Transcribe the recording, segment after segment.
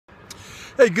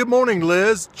Hey, good morning,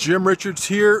 Liz. Jim Richards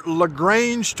here,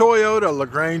 LaGrange Toyota,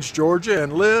 LaGrange, Georgia.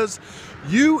 And Liz,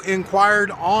 you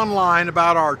inquired online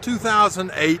about our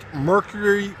 2008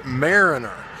 Mercury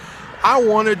Mariner. I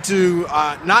wanted to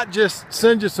not just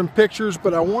send you some pictures,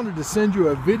 but I wanted to send you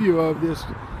a video of this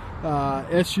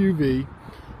SUV.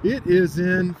 It is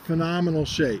in phenomenal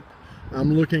shape.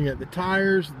 I'm looking at the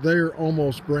tires. They're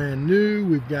almost brand new.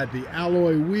 We've got the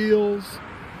alloy wheels.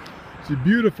 It's a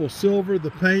beautiful silver. The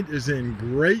paint is in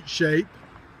great shape.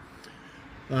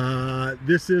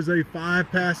 This is a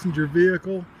 5-passenger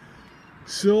vehicle.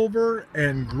 Silver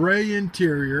and gray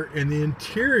interior, and the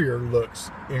interior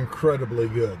looks incredibly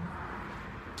good.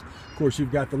 Of course,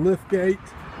 you've got the lift gate,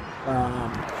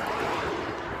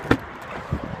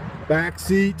 back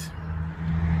seat,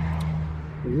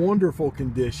 wonderful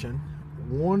condition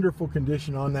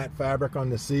on that fabric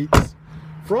on the seats.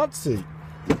 Front seat,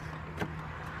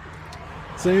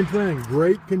 same thing,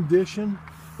 great condition.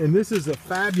 And this is a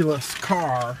fabulous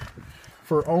car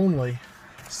for only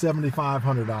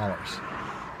 $7,500.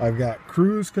 I've got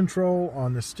cruise control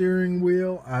on the steering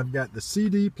wheel. I've got the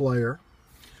CD player.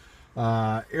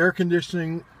 Air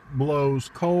conditioning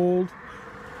blows cold.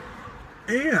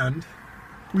 And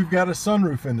we've got a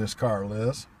sunroof in this car,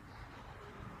 Liz.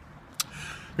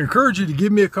 I encourage you to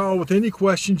give me a call with any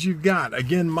questions you've got.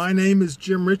 Again, my name is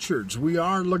Jim Richards. We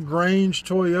are LaGrange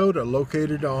Toyota,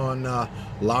 located on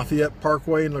Lafayette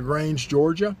Parkway in LaGrange,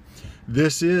 Georgia.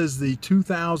 This is the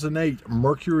 2008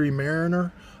 Mercury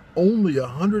Mariner, only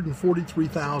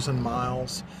 143,000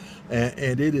 miles, and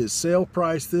it is sale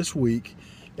price this week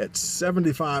at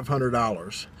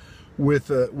 $7,500. With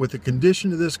the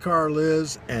condition of this car,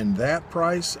 Liz, and that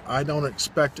price, I don't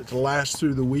expect it to last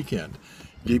through the weekend.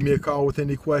 Give me a call with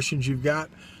any questions you've got.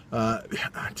 I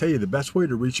tell you, the best way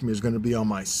to reach me is going to be on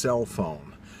my cell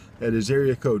phone. That is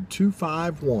area code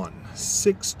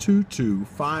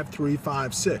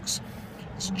 251-622-5356.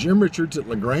 It's Jim Richards at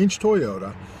LaGrange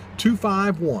Toyota,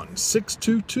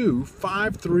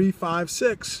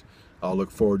 251-622-5356. I'll look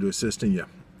forward to assisting you.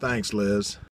 Thanks, Liz.